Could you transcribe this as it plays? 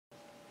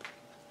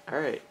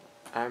Alright,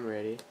 I'm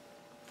ready.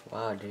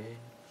 Wow, dude.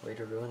 Way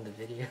to ruin the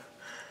video.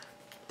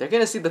 They're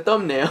gonna see the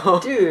thumbnail.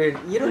 Dude,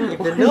 you don't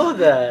even know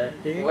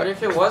that, dude. What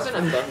if it wasn't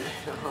a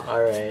thumbnail?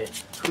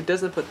 Alright. Who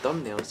doesn't put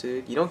thumbnails,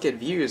 dude? You don't get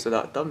views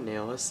without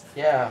thumbnails.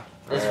 Yeah.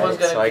 This Alright, one's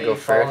gonna so be I go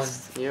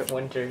first. Yep.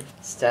 Winter.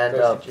 Stand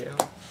Goes up. to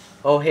jail.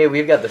 Oh, hey,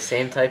 we've got the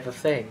same type of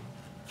thing.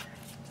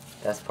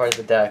 That's part of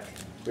the deck.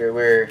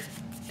 We're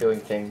doing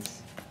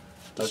things.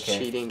 He's Okay.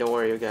 cheating, don't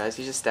worry, you guys.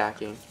 He's just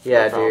stacking.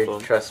 Yeah, No dude,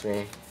 problem. trust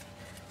me.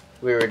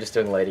 We were just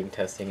doing lighting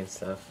testing and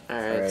stuff.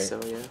 Alright, so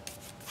yeah.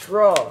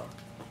 Draw!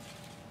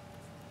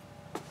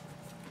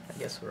 I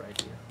guess we're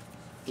ideal.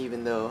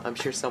 Even though I'm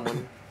sure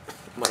someone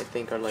might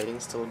think our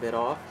lighting's still a bit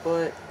off,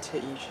 but to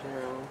each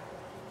their own.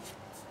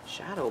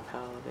 Shadow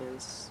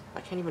Paladins.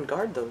 I can't even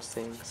guard those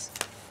things.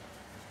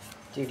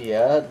 Dude,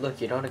 yeah, look,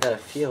 you don't got a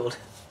field.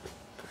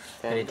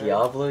 Can I Vanguard?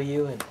 Diablo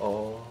you and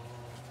oh,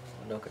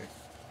 no good.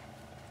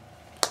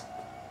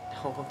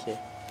 Oh, okay.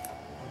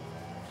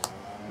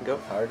 Go.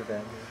 Hard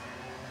Vanguard.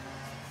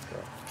 Go.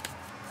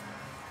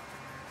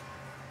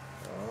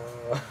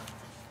 Oh.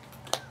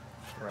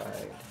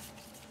 Right.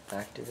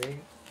 Activate.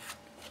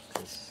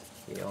 Because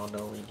we all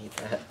know we need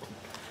that.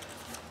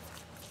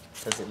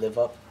 Does it live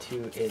up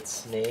to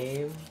its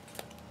name?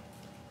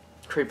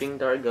 Creeping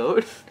Dark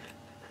Goat.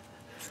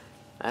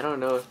 I don't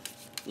know if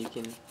you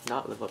can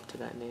not live up to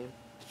that name.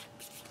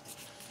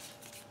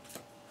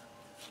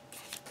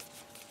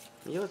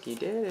 Look, you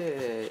did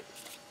it.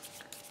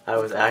 I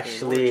was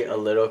actually a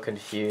little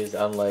confused.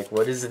 I'm like,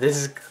 what is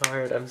this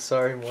card? I'm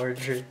sorry,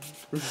 Mordred.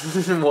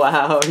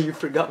 Wow, you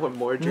forgot what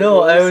Mordred No,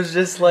 was? I was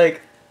just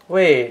like,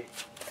 wait,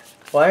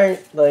 why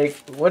aren't, like,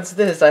 what's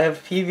this? I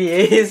have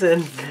PVAs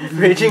and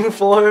Raging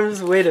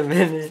Forms? Wait a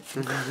minute.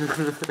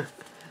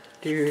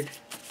 Dude.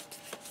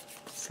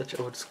 Such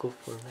old school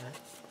format.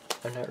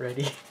 I'm not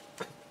ready.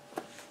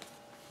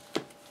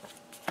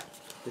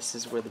 This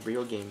is where the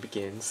real game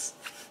begins.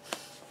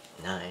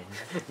 9.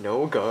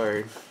 No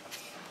guard.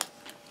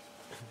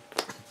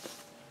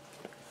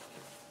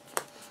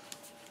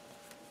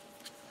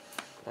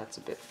 That's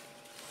a bit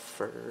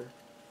fur.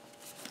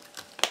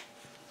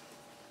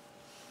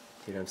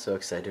 Dude, I'm so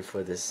excited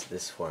for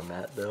this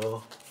format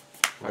though.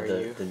 Are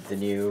the, you? The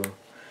new.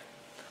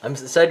 I'm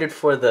excited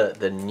for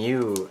the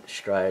new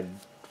Stride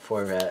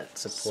format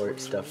support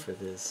Sweet. stuff for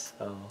this.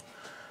 Oh,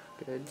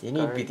 Good. you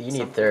Guard need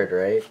something. third,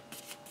 right?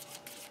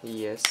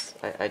 Yes.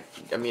 I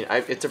mean,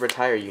 it's a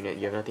retire unit.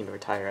 You have nothing to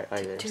retire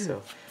either, Dude.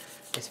 so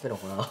It's been a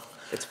while.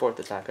 it's 4th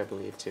attack, I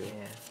believe, too.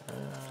 Yeah.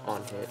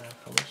 On hit.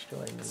 How much do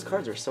I need? These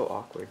cards are so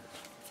awkward.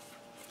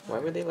 Why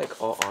were they like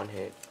all on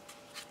hit?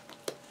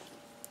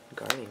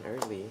 Guarding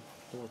early.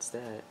 What's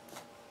that?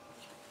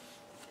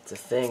 It's a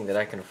thing that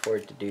I can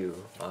afford to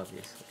do,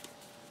 obviously.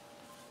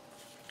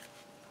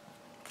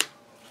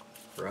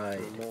 Right.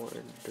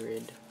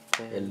 Mordred.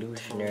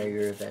 Illusionary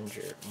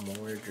Revenger.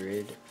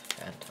 Mordred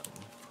Phantom.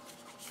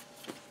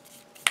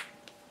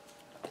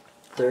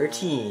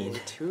 13.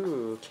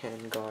 2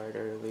 can guard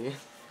early.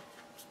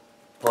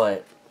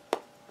 But,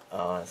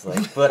 oh, it's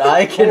like, but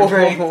I can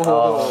break.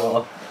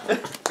 Oh.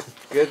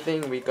 Good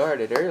thing we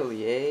guarded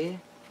early, eh?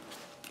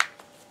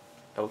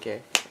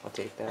 Okay, I'll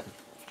take that.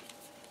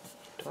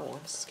 Do I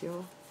want a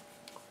skill?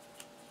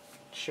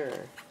 Sure.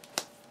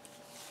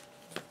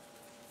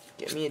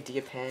 Get me a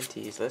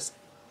Diapantes. Let's.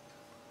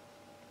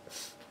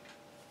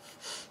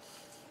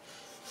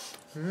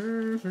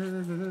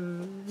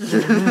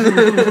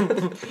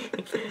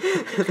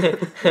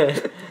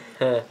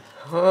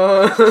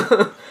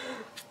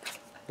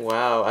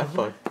 Wow, I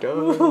fucked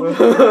up.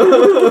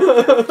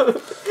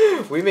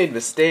 We made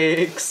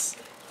mistakes.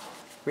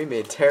 We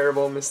made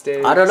terrible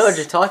mistakes. I don't know what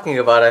you're talking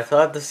about. I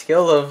thought the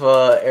skill of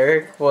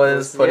Eric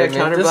was put him into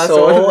counterblast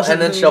soul one,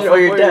 and then shuffle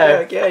your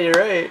deck. Yeah, you're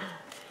right.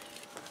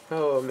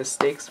 Oh,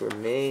 mistakes were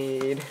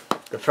made.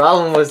 The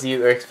problem was you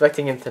were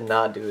expecting him to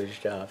not do his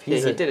job. Yeah,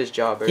 he did his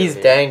job early. He's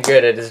dang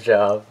good at his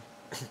job.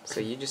 So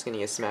you're just gonna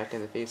get smacked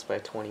in the face by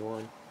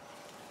 21.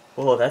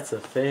 Whoa, that's a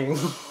thing.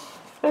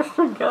 I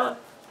forgot.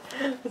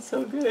 That's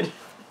so good.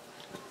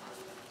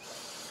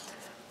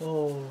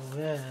 Oh,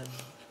 man.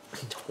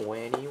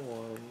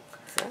 21.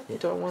 I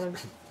don't want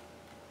to.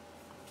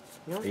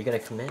 You know, Are you gonna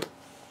commit?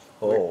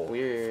 Oh.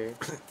 we're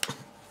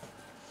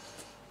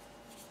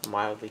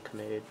mildly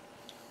committed.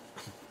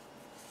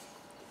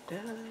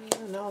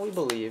 No, we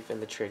believe in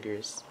the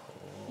triggers.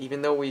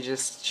 Even though we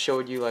just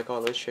showed you like all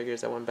those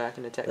triggers that went back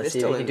in attack. Let's see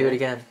They're if still we in can do it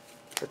there. again.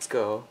 Let's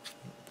go.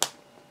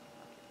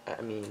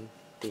 I mean,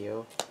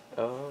 Theo.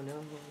 Oh no,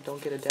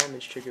 don't get a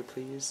damage trigger,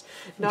 please.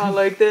 Not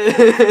like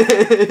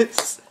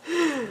this!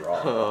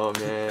 Raw. Oh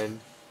man.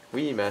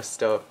 We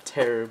messed up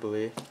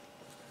terribly.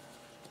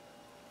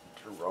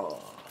 Draw.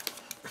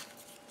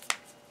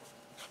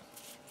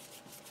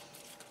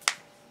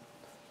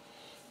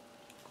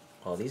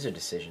 Oh, these are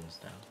decisions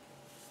now.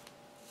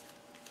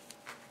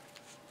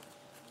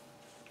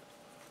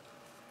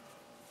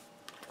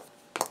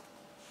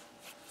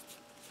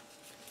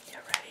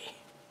 Get ready.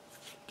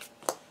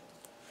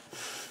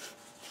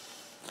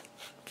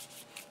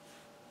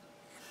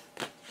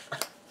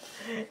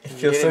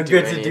 feels so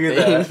good to do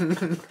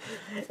that.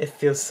 It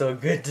feels so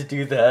good to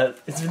do that.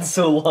 It's been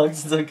so long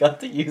since I got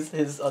to use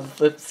his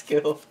unflip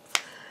skill.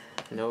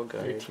 No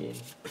guard. 13.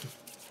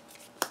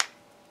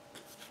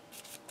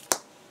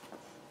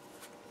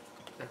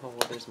 Oh,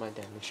 well, there's my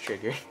damage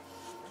trigger.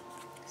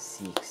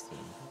 16.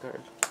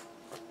 Guard.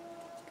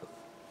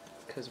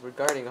 Because we're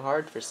guarding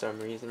hard for some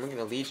reason. We're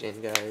gonna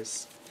Legion,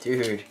 guys.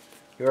 Dude,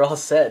 you're all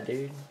set,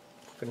 dude.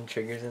 Putting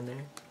triggers in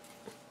there.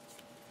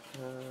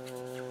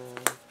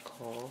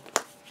 Call.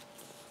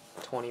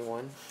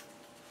 21.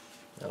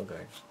 No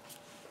guard.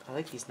 I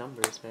like these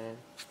numbers, man.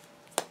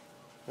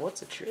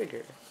 What's a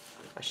trigger?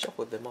 I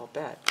shuffled them all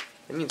back.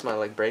 That means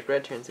my break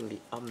red turns gonna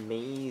be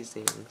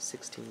amazing.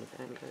 16 with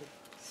Vanguard.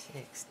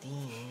 16.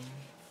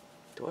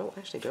 Do I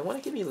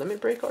want to give you limit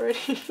break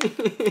already?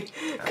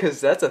 Because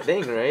that's a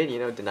thing, right? You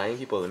know, denying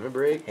people limit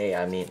break. Hey,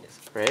 I mean,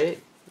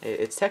 right?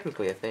 It's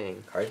technically a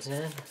thing. Cards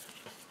in?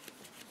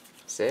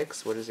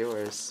 6. What is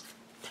yours?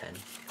 10.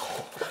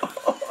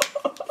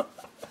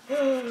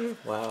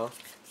 Wow.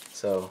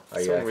 So, are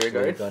you Swing actually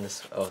rear guard? going to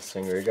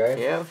swing rear guard?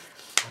 Yeah.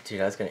 Oh,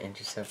 dude, I was going to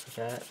intercept with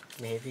that.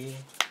 Maybe.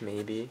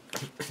 Maybe.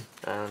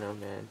 I don't know,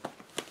 man.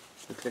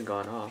 It could have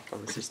gone off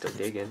unless you're still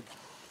digging.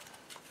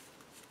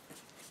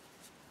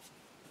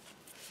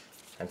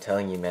 I'm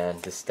telling you, man,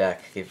 this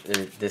deck,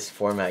 this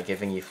format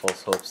giving you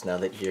false hopes now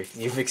that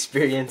you've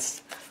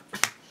experienced.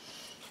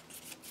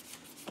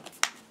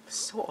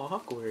 So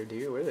awkward,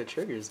 dude. Where are the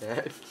triggers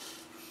at?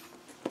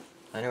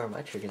 I know where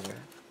my triggers are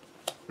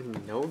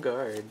at. No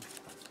guard.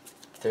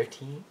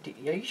 13?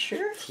 Are you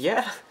sure?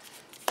 Yeah.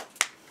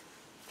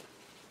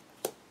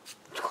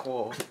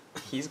 Cool.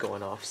 He's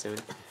going off soon.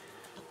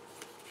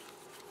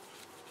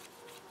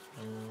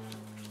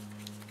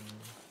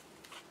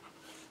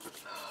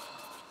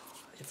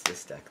 It's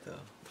this deck, though.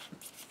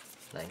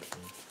 19.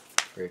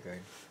 Rear guard.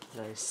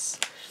 Nice.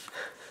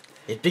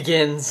 It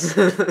begins.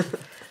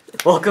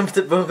 Welcome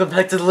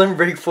back to the limit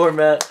break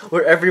format,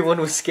 where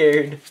everyone was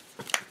scared.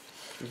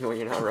 No,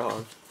 you're not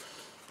wrong.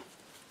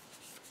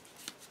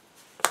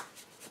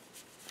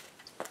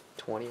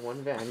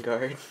 21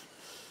 Vanguard.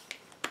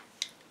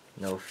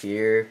 No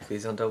fear.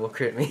 Please don't double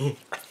crit me.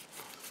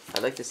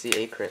 I'd like to see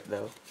a crit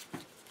though.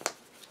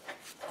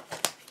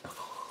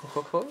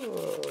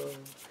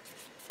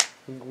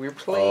 We're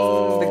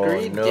playing the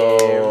greed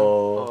game.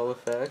 All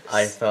effects.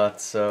 I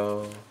thought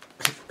so.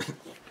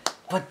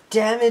 But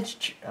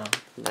damage. Oh.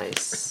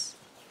 Nice.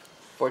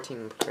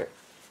 14 with crit.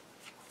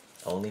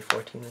 Only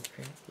 14 with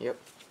crit? Yep.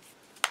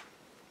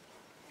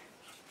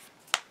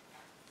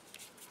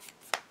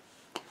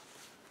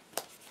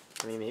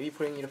 I mean, maybe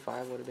putting you to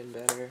 5 would have been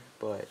better,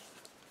 but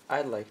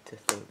I'd like to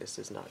think this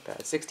is not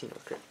bad. 16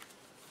 with crit.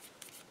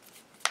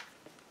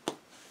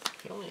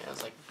 He only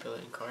has like a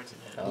billion cards in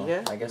it. Oh,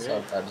 Yeah, I guess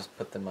yeah. I'll just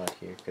put them out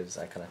here because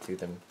I kind of threw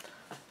them.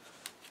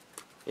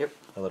 Yep.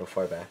 A little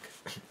far back.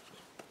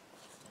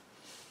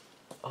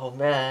 Oh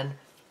man,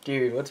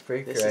 dude, what's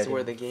break This riding? is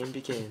where the game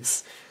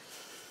begins.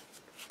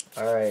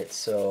 All right,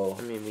 so.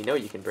 I mean, we know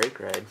you can break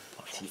ride.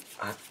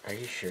 Are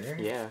you sure?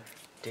 Yeah.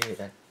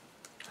 Dude, I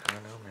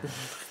don't know, man.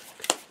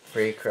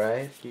 Break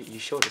ride. You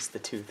showed us the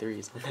 2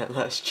 3s on that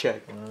last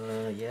check.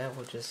 Yeah,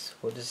 we'll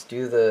just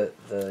do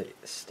the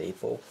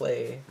staple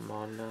play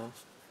Mana.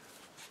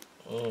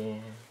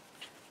 and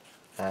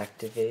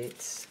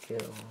activate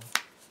skill.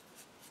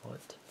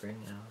 What to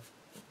bring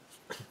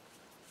out?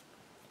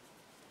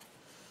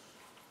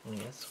 I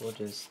guess we'll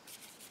just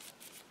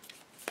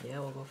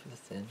we'll go for the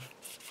thin.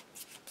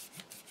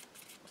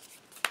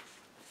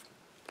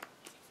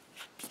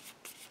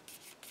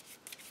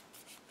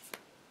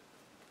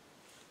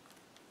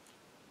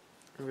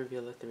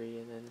 Reveal a 3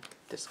 and then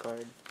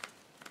discard.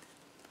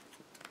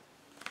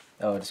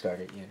 Oh, discard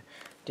it, yeah.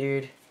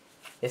 Dude,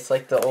 it's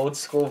like the old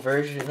school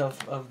version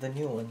of the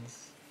new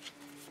ones.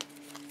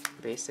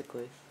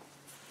 Basically.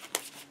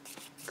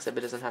 Except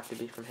it doesn't have to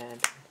be from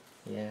hand.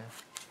 Yeah,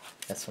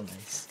 that's so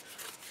nice.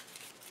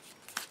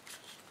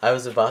 I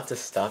was about to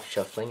stop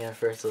shuffling at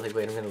first. I was like,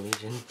 wait, I'm gonna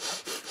Legion.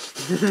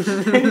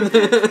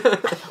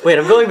 Wait,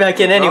 I'm going back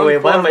in anyway.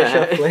 Why am I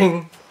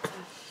shuffling?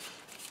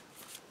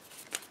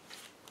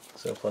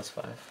 So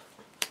 +5.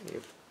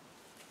 Yep.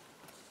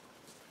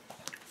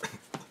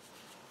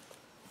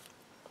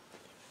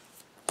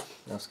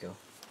 No skill.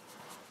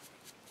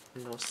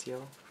 No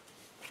seal.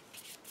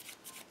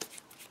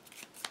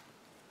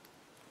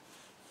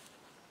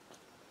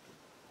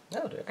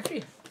 No,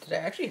 did I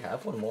actually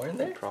have one more in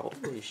there?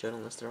 Probably you should,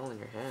 unless they're all in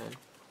your hand.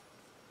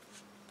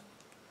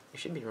 You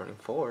should be running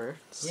 4.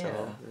 So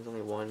Yeah. there's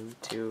only 1,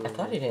 2. I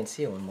thought I didn't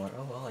see one more.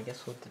 Oh well, I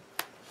guess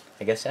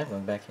I'm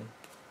going back in.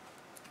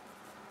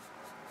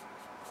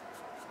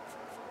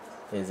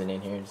 Is it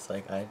in here? Just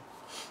like okay,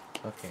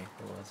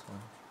 there was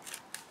one.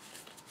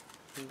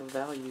 The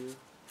value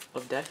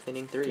of deck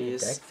thinning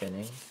 3s. Deck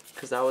thinning.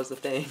 Because that was the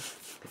thing.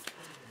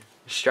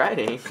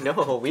 Striding?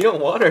 No, we don't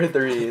want our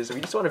 3s.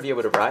 We just want to be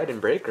able to ride and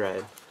break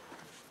ride.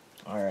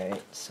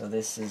 Alright, so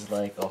this is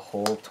like a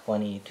whole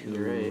 20 to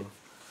You're right.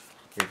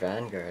 your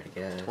Vanguard, I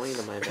guess. 20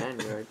 to my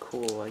Vanguard.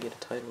 Cool, I get a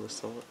title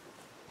assault.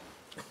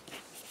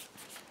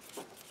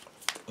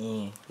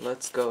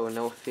 Let's go.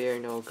 No fear,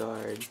 no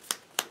guard.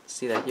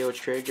 See that heal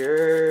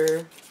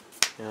trigger?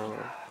 No.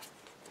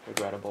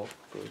 Regrettable.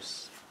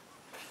 Boost.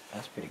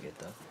 That's pretty good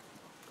though.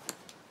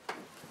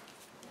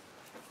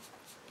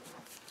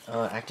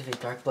 Activate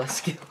Dark Blast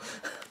skill.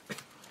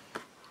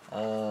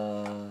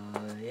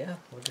 Yeah,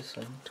 we'll just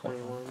swing.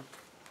 21.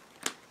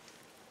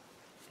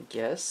 I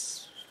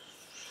guess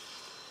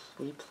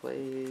we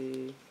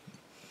play.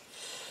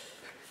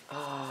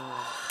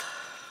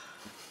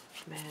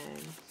 Man,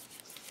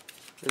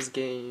 this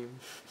game.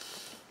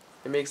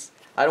 It makes.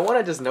 I don't want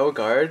to just no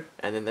guard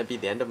and then that'd be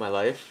the end of my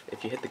life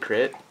if you hit the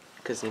crit,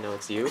 because you know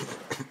it's you.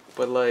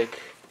 But like.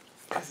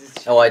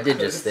 Oh, I did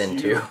just thin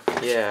too.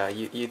 Yeah,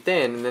 you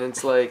thin, and then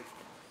it's like.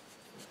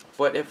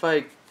 But if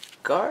I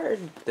guard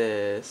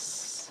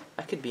this,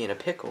 I could be in a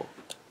pickle.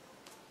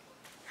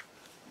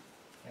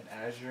 An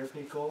Azure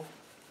pickle?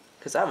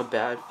 Because I have a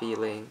bad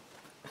feeling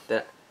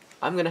that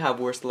I'm going to have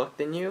worse luck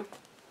than you.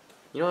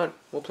 You know what?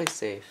 We'll play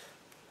safe.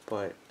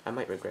 But I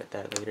might regret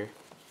that later.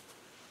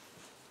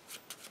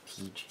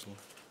 PG.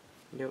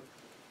 Yep.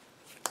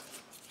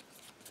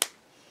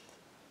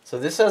 So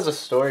this has a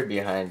story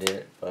behind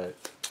it, but...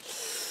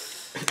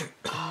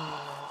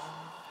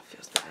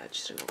 Feels bad.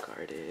 Just no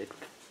guarded.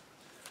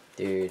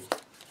 Dude,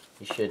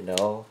 you should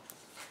know.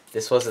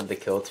 This wasn't the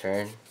kill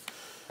turn.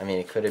 I mean,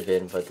 it could have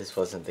been, but this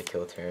wasn't the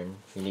kill turn.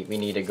 We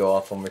need to go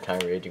off one more time,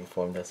 Raging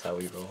Form. That's how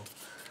we roll.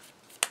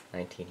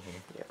 19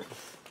 here. Yep.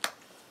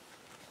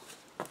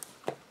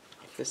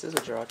 If this is a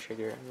draw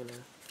trigger, I'm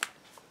gonna...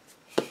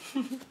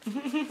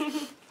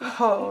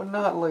 Oh,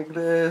 not like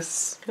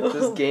this.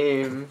 This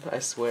game, I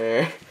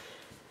swear.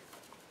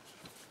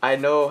 I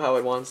know how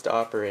it wants to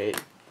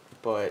operate,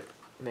 but,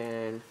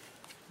 man,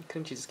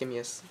 couldn't you just give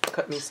me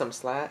cut me some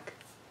slack?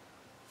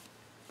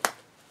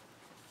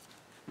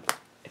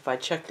 If I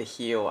check the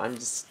heal, I'm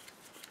just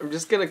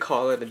gonna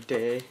call it a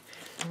day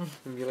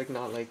and be like,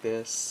 not like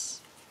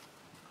this.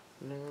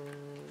 No.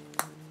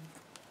 How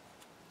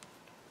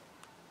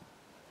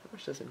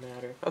much does it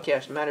matter? Okay,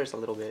 it matters a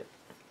little bit.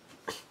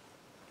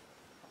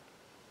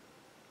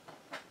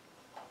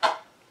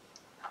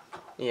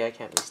 Yeah, I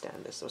can't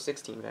withstand this. So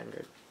 16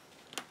 Vanguard.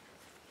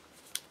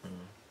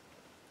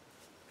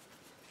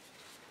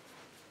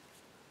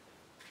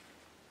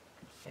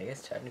 I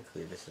guess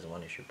technically this is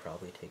one you should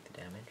probably take the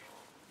damage.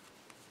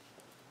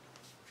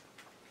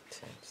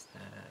 Since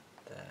that.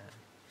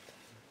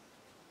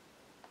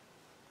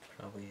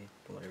 Probably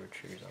whatever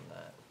triggers on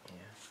that,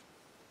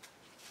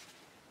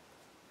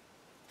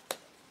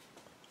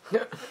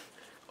 yeah.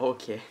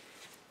 Okay.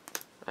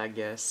 I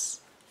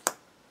guess.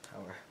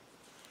 Power.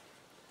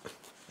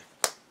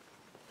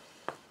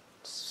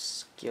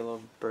 Skill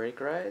of Break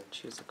Ride.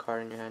 Choose a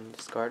card in your hand and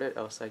discard it,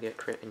 else I get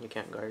crit and you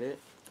can't guard it.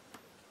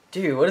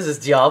 Dude, what is this,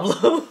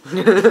 Diablo?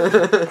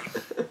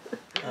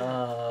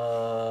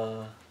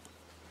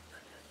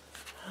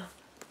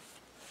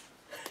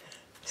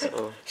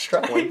 So,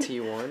 Strike.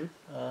 21.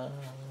 Yeah.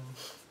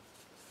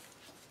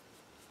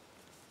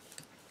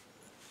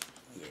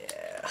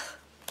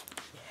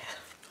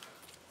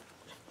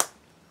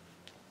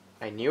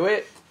 I knew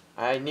it.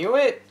 I knew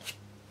it.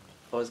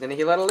 I was gonna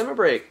heal out a Limit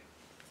Break.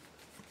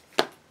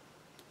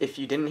 If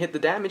you didn't hit the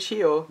damage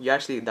heal, you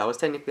actually, that was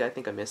technically, I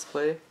think, a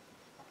misplay.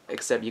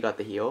 Except you got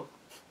the heal.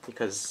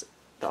 Because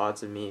the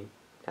odds of me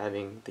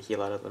having the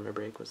heal out of Limit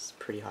Break was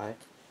pretty high.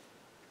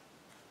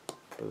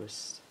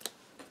 Boost.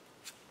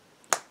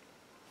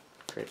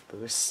 Crit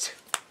boost.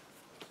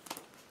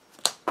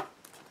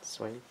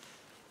 Swing.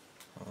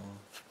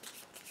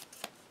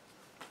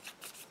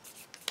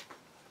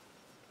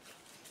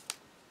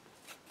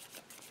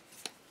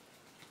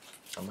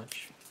 How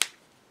much?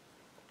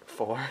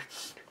 4.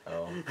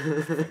 Oh,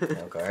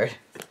 no guard.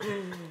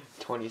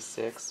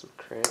 26 with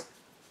crit.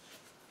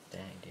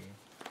 Dang, dude.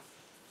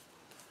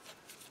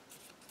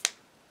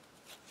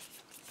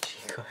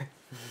 G-card.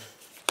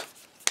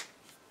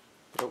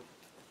 Nope.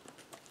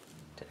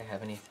 Did I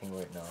have anything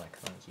where... No, I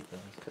can't keep those.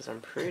 Because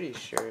I'm pretty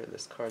sure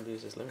this card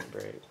loses Limit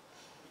Break.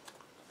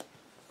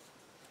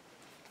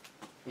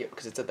 Yep,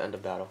 because it's at the end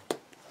of battle.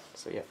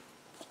 So, yeah.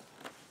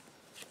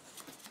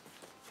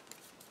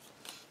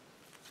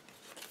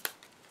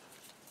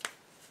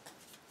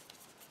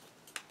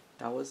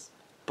 That was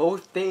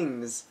both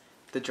things.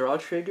 The draw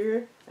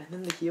trigger and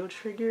then the heal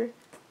trigger.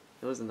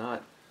 It was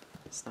not.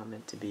 It's not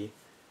meant to be.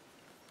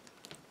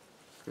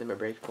 Limit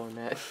Break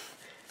format.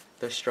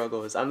 The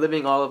struggles. I'm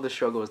living all of the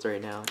struggles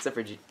right now, except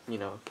for, you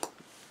know,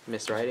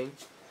 miswriting.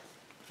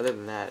 Other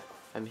than that,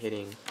 I'm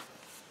hitting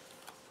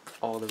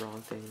all the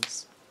wrong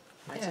things.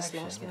 I Yeah, just actually,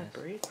 lost my yes.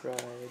 break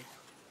ride.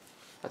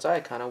 That's why I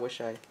kind of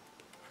wish I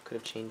could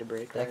have chained a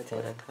break Deck ride, but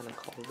I 10. kind of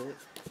called it.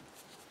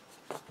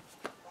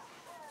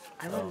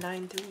 I run Oh.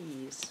 9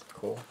 threes.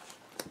 Cool.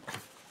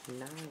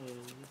 9.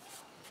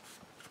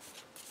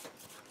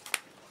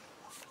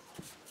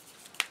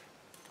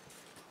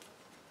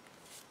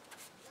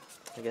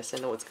 I guess I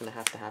know what's gonna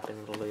have to happen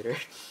a little later.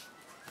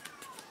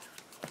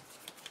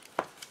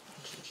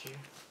 GG.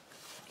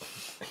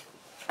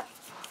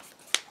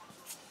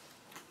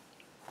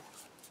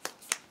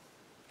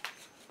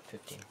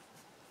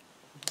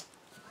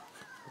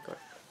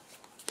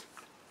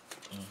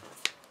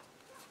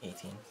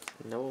 16.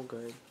 No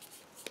good.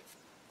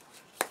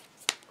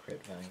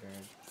 Crit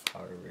Vanguard.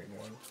 Power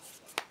Rearguard.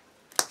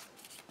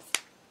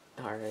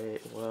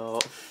 Alright,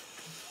 well.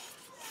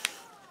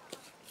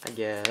 I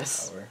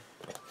guess. Power.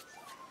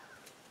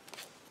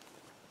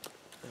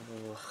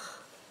 Ugh.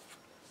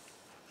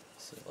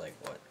 This is like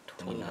what?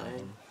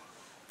 29.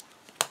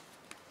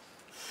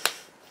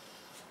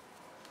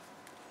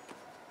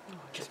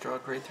 Just draw a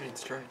grade 3 and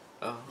strike.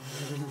 Oh.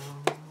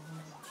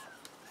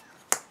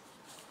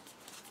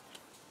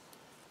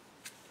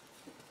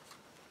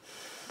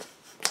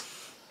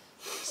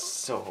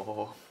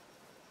 So.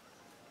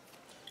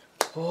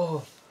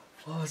 Oh,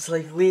 it's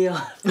like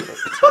Leon.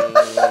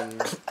 13,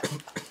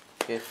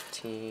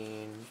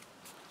 15,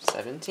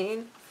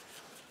 17?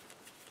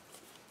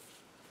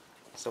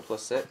 So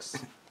plus 6.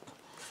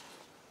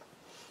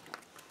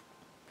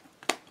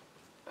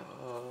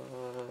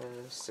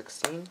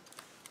 16?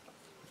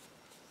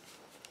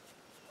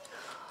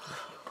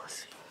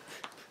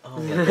 Oh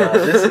my god,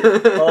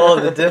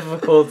 the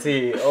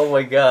difficulty. Oh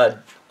my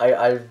god.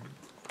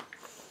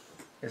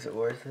 Is it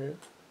worth it?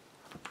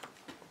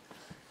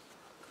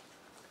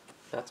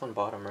 That's on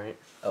bottom, right?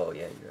 Oh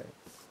yeah, you're right.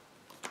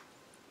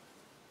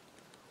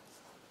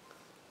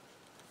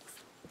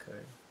 Okay.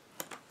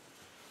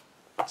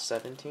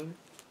 17?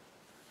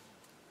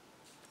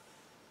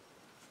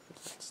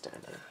 That's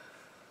standard.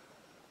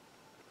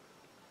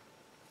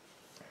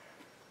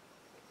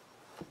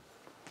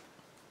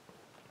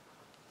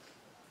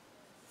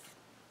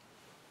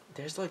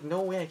 There's like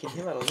no way I can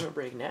heal out a limit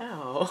break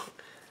now.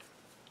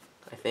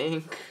 I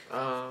think.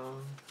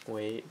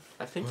 Wait.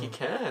 I think you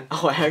can.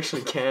 Oh, I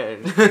actually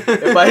can.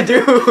 If I do.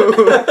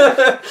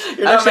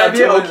 You're not Actually, I'd be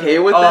doing okay it.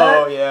 with that.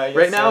 Oh, yeah. I guess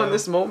Right now so. in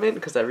this moment,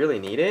 because I really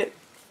need it.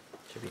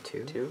 Should be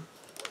 2. 2.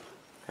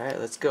 Alright,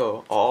 let's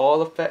go.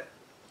 All effect.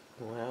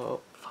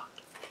 Well.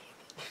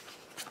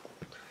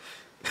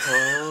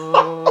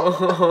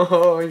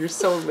 Oh, you're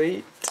so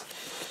late.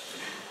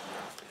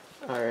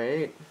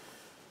 Alright.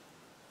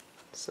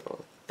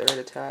 So, 3rd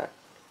attack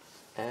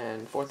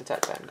and 4th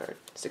attack Vanguard.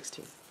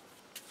 16.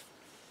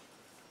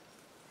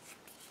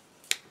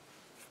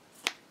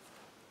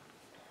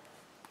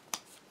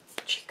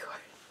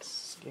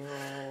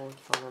 Skill,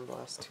 Common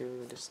Blast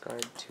 2,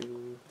 discard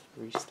 2,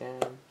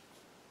 restand.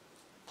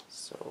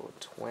 So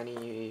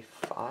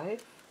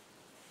 25?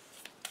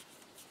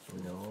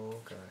 No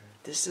god.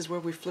 This is where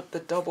we flip the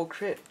double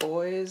crit,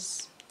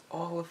 boys.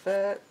 All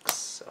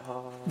effects.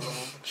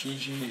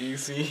 GG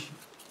easy.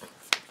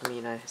 I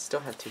mean, I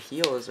still have 2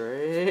 heals,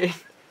 right?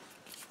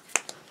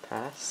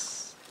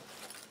 Pass.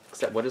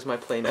 Except, what is my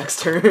play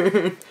next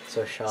turn?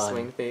 So Sean,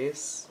 Swing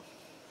face.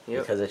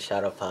 Yep. because it's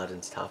Shadow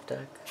Paladin's top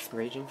deck.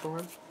 Raging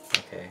Form.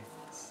 Okay.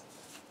 It's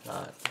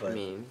not, but I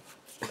mean,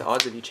 the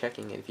odds of you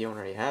checking it if you don't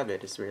already have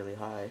it is really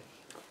high.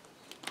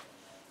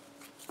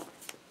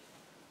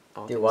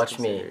 All dude, things watch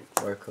me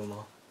considered. work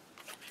Kumo.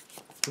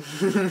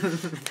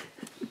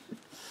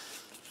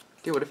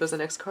 Dude, what if it was the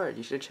next card?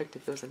 You should have checked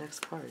if it was the next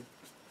card.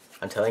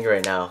 I'm telling you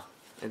right now.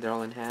 And they're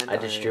all in hand. I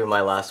just drew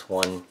my last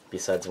one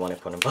besides the one I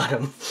put on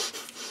bottom.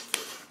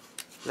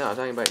 No, I'm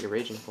talking about your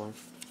Raging Form.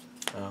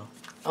 Oh.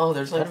 Oh,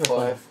 there's like That'd be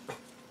fun. 5.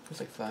 There's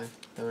like 5.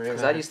 Don't worry Because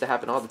about that it. used to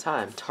happen all the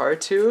time. Tar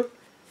 2,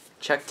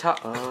 check top.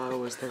 Oh, it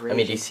was the Raging I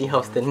mean, do you see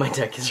how Form. thin my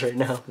deck is right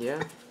now?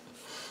 Yeah.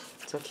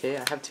 It's okay,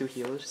 I have 2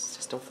 heals,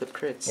 just don't flip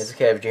crits. It's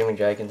okay, I have Dreaming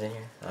Dragons in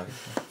here,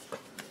 obviously.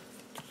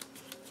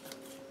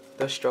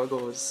 The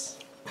struggles.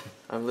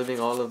 I'm living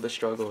all of the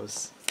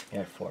struggles. You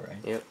had 4,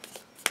 right? Yep.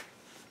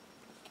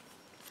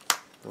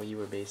 Well, you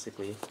were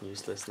basically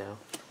useless now.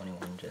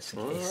 21 just in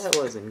Well, case. that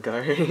wasn't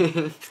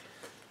guarding.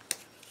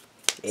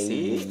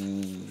 See?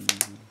 Ayy.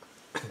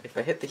 If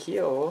I hit the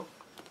heal...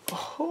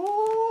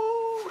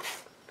 Oh!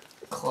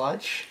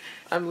 Clutch.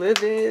 I'm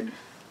livid.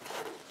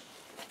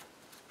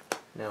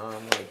 No,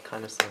 I'm like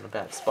kind of still in a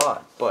bad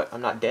spot, but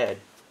I'm not dead.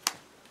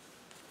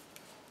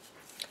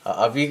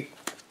 I'll be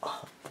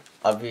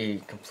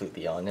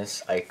completely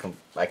honest. I kind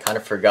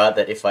of forgot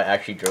that if I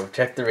actually drove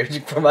check the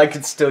Raging Form, I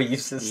could still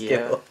use this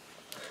skill.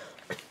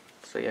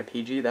 So yeah,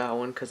 PG that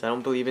one, because I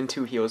don't believe in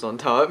 2 heals on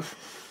top.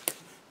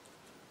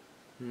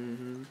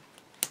 Mm-hmm.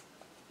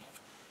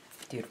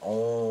 Dude,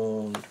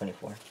 only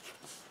 24.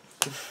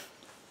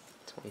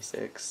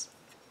 26.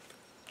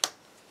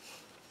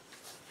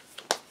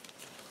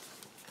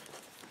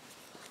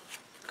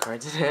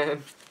 Cards in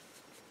hand.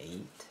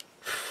 8.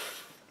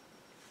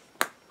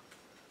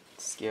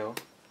 Skill.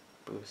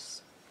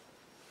 Boost.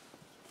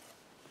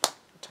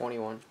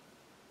 21.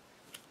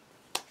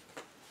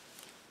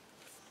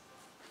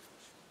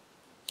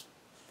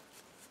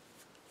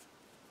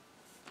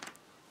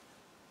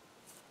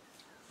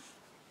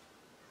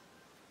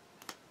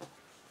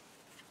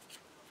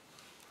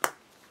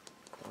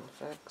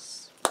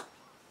 Effects.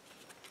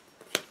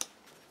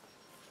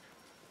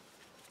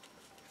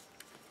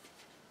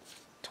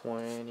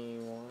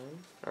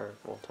 Or,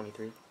 well,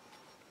 23.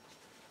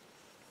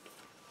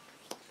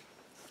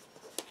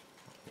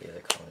 The other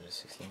column is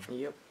 16.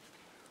 Yep.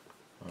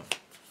 Oh.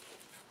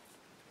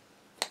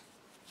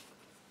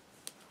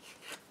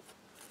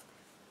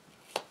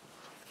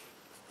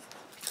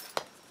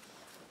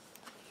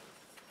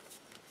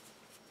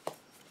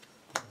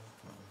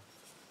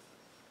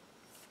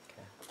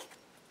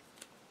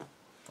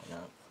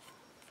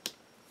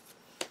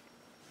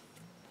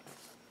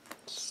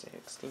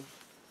 interesting.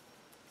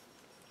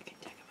 You can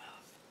check him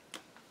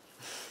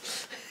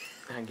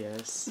out. I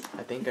guess.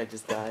 I think I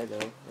just die though,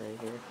 right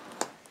here.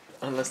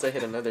 Unless I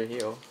hit another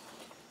heal.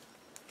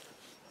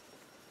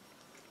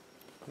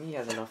 He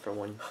has enough for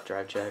one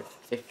drive check.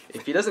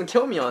 If he doesn't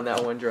kill me on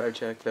that one drive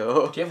check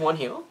though. Do you have one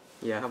heal?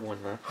 Yeah, I have one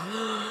left.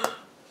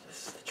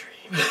 This is the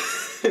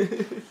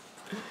dream.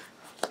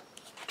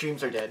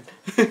 Dreams are dead.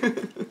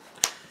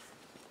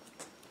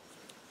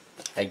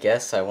 I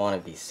guess I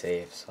want to be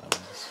safe, so I'm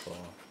just gonna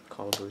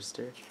Call a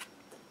booster.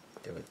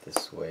 do it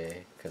this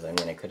way. Because, I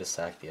mean, I could have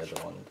sacked the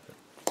other one, but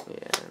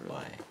Yeah, I mean,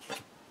 why?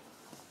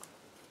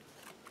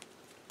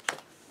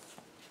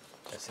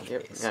 Just in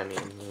Yep. case. I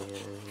mean,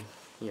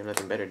 you have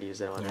nothing better to use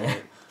that on, Yeah.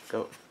 right?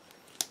 Go.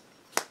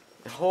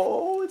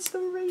 Oh, it's the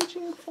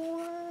raging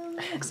form.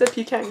 Except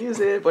you can't use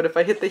it. But if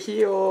I hit the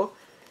heal.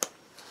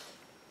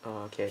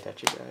 Oh, okay,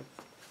 Tetra-Drive.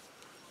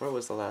 Where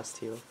was the last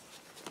heal?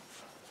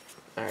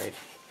 All right.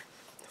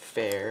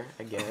 Fair,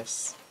 I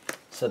guess.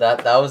 So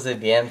that was the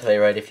BM play,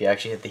 right? If you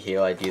actually hit the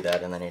heal, I do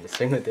that, and then I just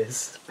swing with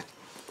this.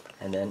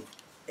 And then,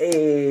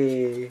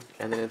 hey!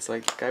 And then it's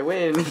like, I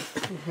win. Game?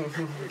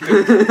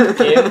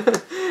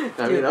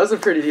 I mean, that was a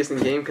pretty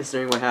decent game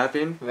considering what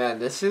happened. Man,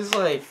 this is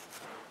like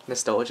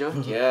Nostalgia.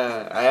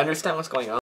 yeah. I understand what's going on.